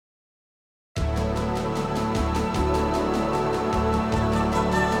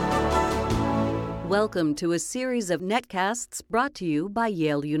Welcome to a series of netcasts brought to you by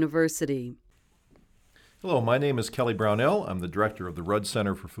Yale University. Hello, my name is Kelly Brownell. I'm the director of the Rudd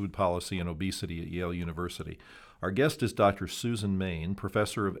Center for Food Policy and Obesity at Yale University. Our guest is Dr. Susan Main,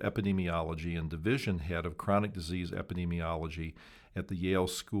 professor of epidemiology and division head of chronic disease epidemiology at the Yale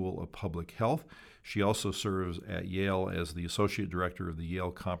School of Public Health. She also serves at Yale as the associate director of the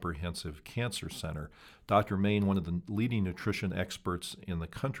Yale Comprehensive Cancer Center. Dr. Main, one of the leading nutrition experts in the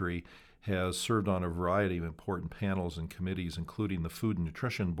country, has served on a variety of important panels and committees, including the Food and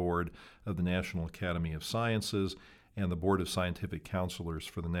Nutrition Board of the National Academy of Sciences and the Board of Scientific Counselors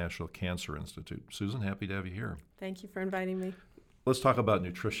for the National Cancer Institute. Susan, happy to have you here. Thank you for inviting me. Let's talk about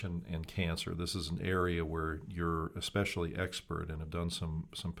nutrition and cancer. This is an area where you're especially expert and have done some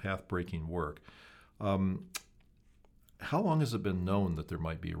path-breaking work. How long has it been known that there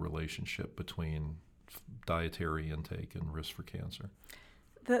might be a relationship between dietary intake and risk for cancer?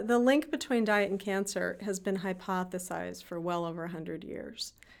 The link between diet and cancer has been hypothesized for well over 100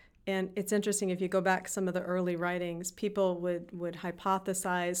 years. And it's interesting, if you go back some of the early writings, people would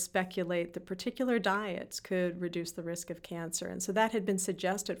hypothesize, speculate that particular diets could reduce the risk of cancer. And so that had been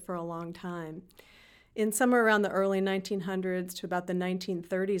suggested for a long time. In somewhere around the early 1900s to about the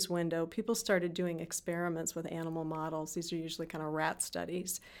 1930s window, people started doing experiments with animal models. These are usually kind of rat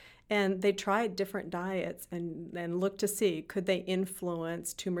studies. And they tried different diets and looked to see, could they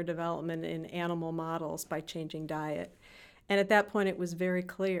influence tumor development in animal models by changing diet. And at that point, it was very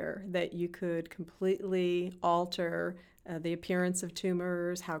clear that you could completely alter the appearance of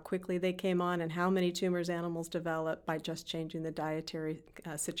tumors, how quickly they came on, and how many tumors animals developed by just changing the dietary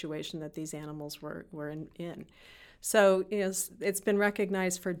situation that these animals were in. So it's been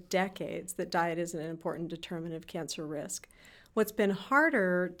recognized for decades that diet is an important determinant of cancer risk. What's been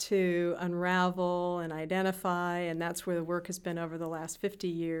harder to unravel and identify, and that's where the work has been over the last 50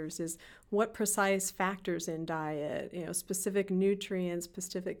 years, is what precise factors in diet, specific nutrients,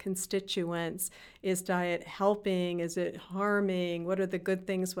 specific constituents, is diet helping, is it harming, what are the good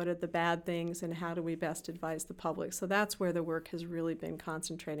things, what are the bad things, and how do we best advise the public? So that's where the work has really been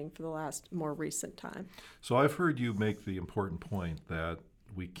concentrating for the last more recent time. So I've heard you make the important point that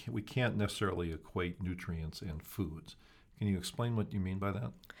we can't necessarily equate nutrients and foods. Can you explain what you mean by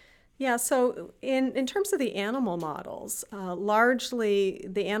that? Yeah, so in terms of the animal models, largely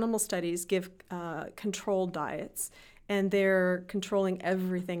the animal studies give controlled diets, and they're controlling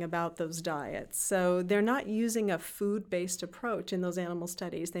everything about those diets. So they're not using a food-based approach in those animal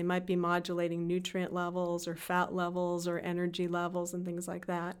studies. They might be modulating nutrient levels or fat levels or energy levels and things like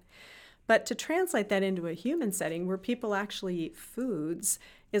that. But to translate that into a human setting where people actually eat foods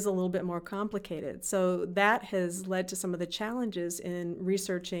is a little bit more complicated. So that has led to some of the challenges in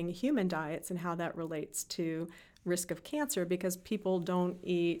researching human diets and how that relates to risk of cancer, because people don't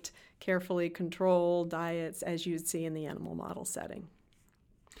eat carefully controlled diets as you'd see in the animal model setting.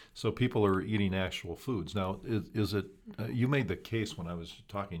 So people are eating actual foods. Now, is it, you made the case when I was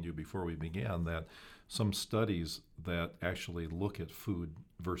talking to you before we began that some studies that actually look at food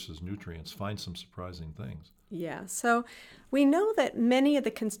versus nutrients find some surprising things. Yeah, so we know that many of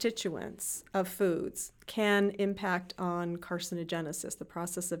the constituents of foods can impact on carcinogenesis, the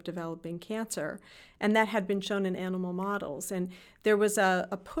process of developing cancer, and that had been shown in animal models. And there was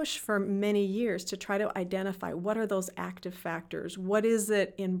a push for many years to try to identify what are those active factors. What is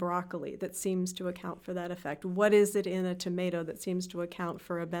it in broccoli that seems to account for that effect? What is it in a tomato that seems to account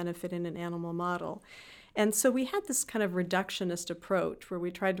for a benefit in an animal model? And so we had this kind of reductionist approach where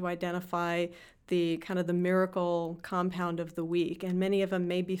we tried to identify the kind of the miracle compound of the week, and many of them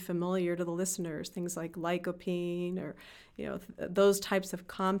may be familiar to the listeners, things like lycopene or those types of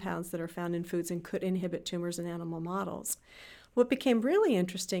compounds that are found in foods and could inhibit tumors in animal models. What became really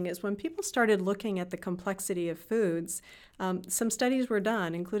interesting is when people started looking at the complexity of foods, some studies were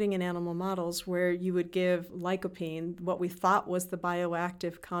done, including in animal models, where you would give lycopene, what we thought was the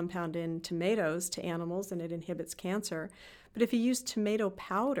bioactive compound in tomatoes, to animals, and it inhibits cancer. But if you use tomato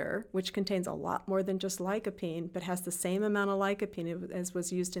powder, which contains a lot more than just lycopene, but has the same amount of lycopene as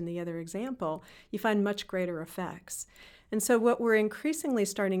was used in the other example, you find much greater effects. And so what we're increasingly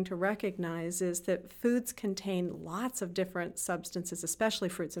starting to recognize is that foods contain lots of different substances, especially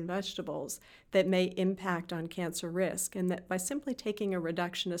fruits and vegetables, that may impact on cancer risk, and that by simply taking a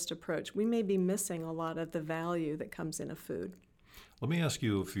reductionist approach, we may be missing a lot of the value that comes in a food. Let me ask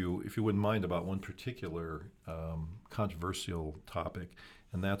you, if you wouldn't mind, about one particular controversial topic,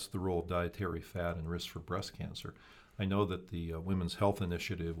 and that's the role of dietary fat and risk for breast cancer. I know that the Women's Health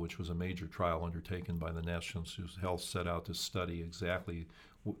Initiative, which was a major trial undertaken by the National Institutes of Health, set out to study exactly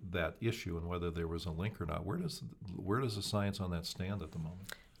that issue and whether there was a link or not. Where does the science on that stand at the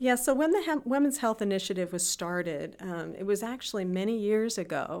moment? Yeah, so when the Women's Health Initiative was started, it was actually many years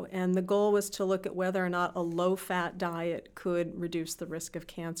ago, and the goal was to look at whether or not a low-fat diet could reduce the risk of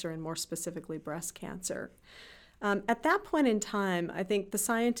cancer, and more specifically breast cancer. At that point in time, I think the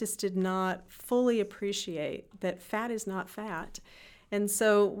scientists did not fully appreciate that fat is not fat. And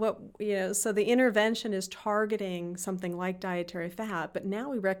so so the intervention is targeting something like dietary fat, but now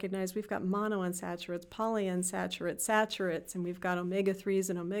we recognize we've got monounsaturates, polyunsaturates, saturates, and we've got omega-3s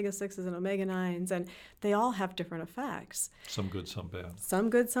and omega-6s and omega-9s, and they all have different effects. Some good, some bad. Some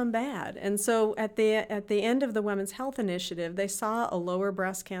good, some bad. And so at the end of the Women's Health Initiative, they saw a lower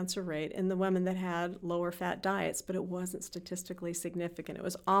breast cancer rate in the women that had lower fat diets, but it wasn't statistically significant. It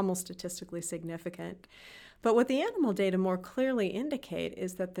was almost statistically significant. But what the animal data more clearly indicate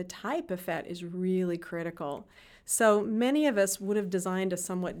is that the type of fat is really critical. So many of us would have designed a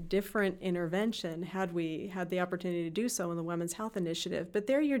somewhat different intervention had we had the opportunity to do so in the Women's Health Initiative. But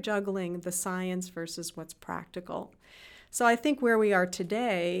there you're juggling the science versus what's practical. So I think where we are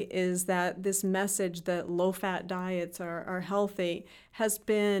today is that this message that low-fat diets are healthy has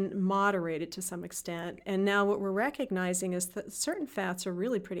been moderated to some extent. And now what we're recognizing is that certain fats are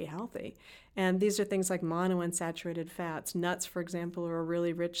really pretty healthy. And these are things like monounsaturated fats. Nuts, for example, are a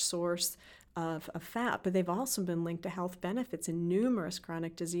really rich source of fat, but they've also been linked to health benefits in numerous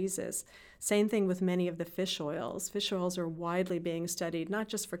chronic diseases. Same thing with many of the fish oils. Fish oils are widely being studied, not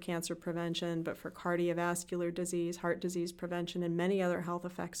just for cancer prevention, but for cardiovascular disease, heart disease prevention, and many other health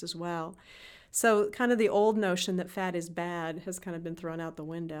effects as well. So kind of the old notion that fat is bad has kind of been thrown out the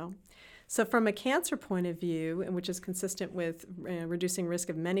window. So from a cancer point of view, which is consistent with reducing risk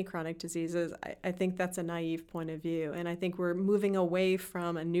of many chronic diseases, I think that's a naive point of view. And I think we're moving away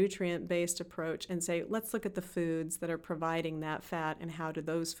from a nutrient-based approach and say, let's look at the foods that are providing that fat and how do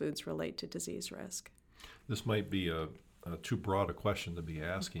those foods relate to disease risk. This might be a too broad a question to be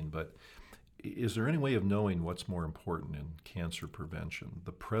asking, but is there any way of knowing what's more important in cancer prevention,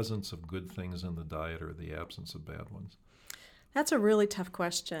 the presence of good things in the diet or the absence of bad ones? That's a really tough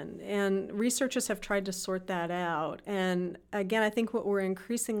question, and researchers have tried to sort that out. And again, I think what we're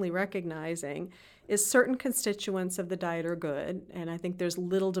increasingly recognizing is certain constituents of the diet are good, and I think there's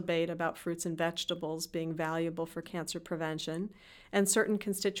little debate about fruits and vegetables being valuable for cancer prevention, and certain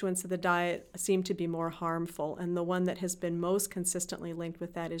constituents of the diet seem to be more harmful, and the one that has been most consistently linked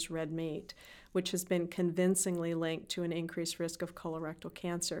with that is red meat, which has been convincingly linked to an increased risk of colorectal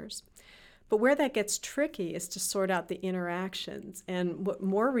cancers. But where that gets tricky is to sort out the interactions. And what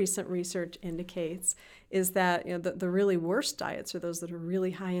more recent research indicates is that the really worst diets are those that are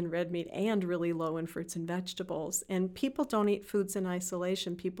really high in red meat and really low in fruits and vegetables. And people don't eat foods in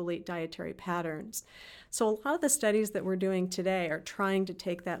isolation. People eat dietary patterns. So a lot of the studies that we're doing today are trying to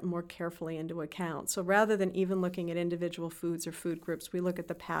take that more carefully into account. So rather than even looking at individual foods or food groups, we look at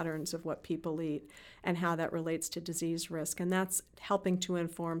the patterns of what people eat and how that relates to disease risk. And that's helping to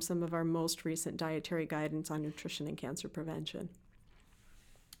inform some of our most recent dietary guidance on nutrition and cancer prevention.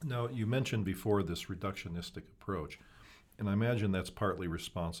 Now, you mentioned before this reductionistic approach, and I imagine that's partly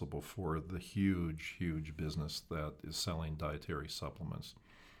responsible for the huge, huge business that is selling dietary supplements.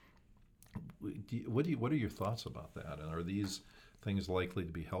 What are your thoughts about that? And are these things likely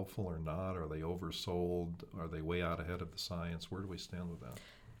to be helpful or not? Are they oversold? Are they way out ahead of the science? Where do we stand with that?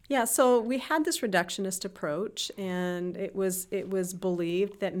 Yeah, so we had this reductionist approach, and it was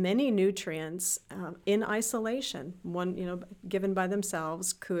believed that many nutrients in isolation, given by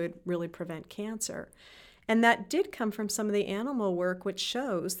themselves, could really prevent cancer. And that did come from some of the animal work, which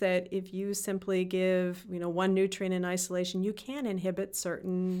shows that if you simply give one nutrient in isolation, you can inhibit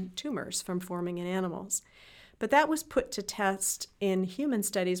certain tumors from forming in animals. But that was put to test in human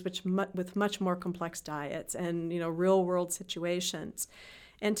studies, with much more complex diets and real-world situations.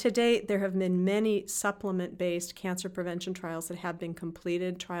 And to date, there have been many supplement-based cancer prevention trials that have been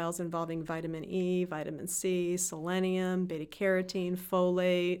completed, trials involving vitamin E, vitamin C, selenium, beta-carotene,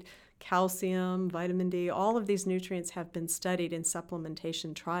 folate, calcium, vitamin D. All of these nutrients have been studied in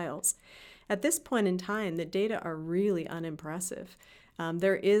supplementation trials. At this point in time, the data are really unimpressive.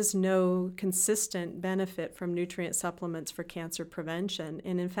 There is no consistent benefit from nutrient supplements for cancer prevention.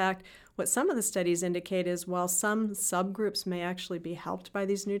 And in fact, what some of the studies indicate is while some subgroups may actually be helped by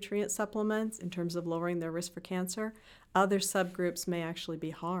these nutrient supplements in terms of lowering their risk for cancer, other subgroups may actually be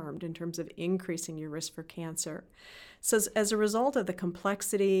harmed in terms of increasing your risk for cancer. So as a result of the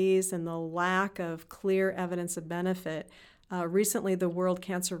complexities and the lack of clear evidence of benefit, Recently, the World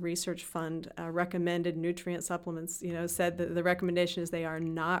Cancer Research Fund recommended nutrient supplements, said that the recommendation is they are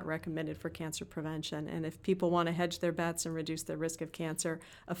not recommended for cancer prevention. And if people want to hedge their bets and reduce their risk of cancer,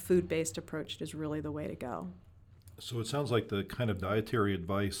 a food-based approach is really the way to go. So it sounds like the kind of dietary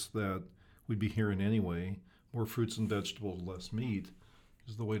advice that we'd be hearing anyway, more fruits and vegetables, less meat,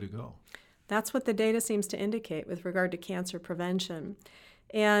 is the way to go. That's what the data seems to indicate with regard to cancer prevention.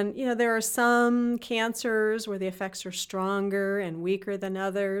 And, there are some cancers where the effects are stronger and weaker than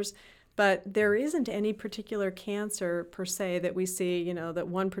others, but there isn't any particular cancer per se that we see, that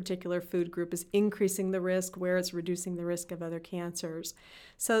one particular food group is increasing the risk where it's reducing the risk of other cancers.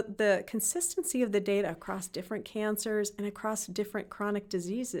 So the consistency of the data across different cancers and across different chronic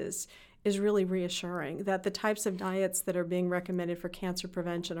diseases is really reassuring that the types of diets that are being recommended for cancer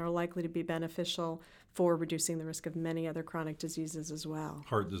prevention are likely to be beneficial for reducing the risk of many other chronic diseases as well.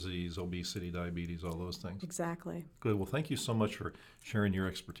 Heart disease, obesity, diabetes, all those things. Exactly. Good. Well, thank you so much for sharing your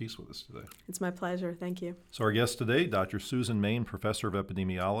expertise with us today. It's my pleasure. Thank you. So our guest today, Dr. Susan Main, Professor of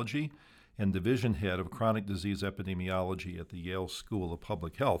Epidemiology and Division Head of Chronic Disease Epidemiology at the Yale School of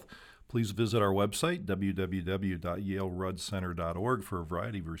Public Health. Please visit our website, www.yaleruddcenter.org, for a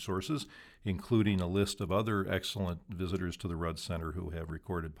variety of resources, including a list of other excellent visitors to the Rudd Center who have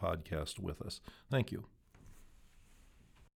recorded podcasts with us. Thank you.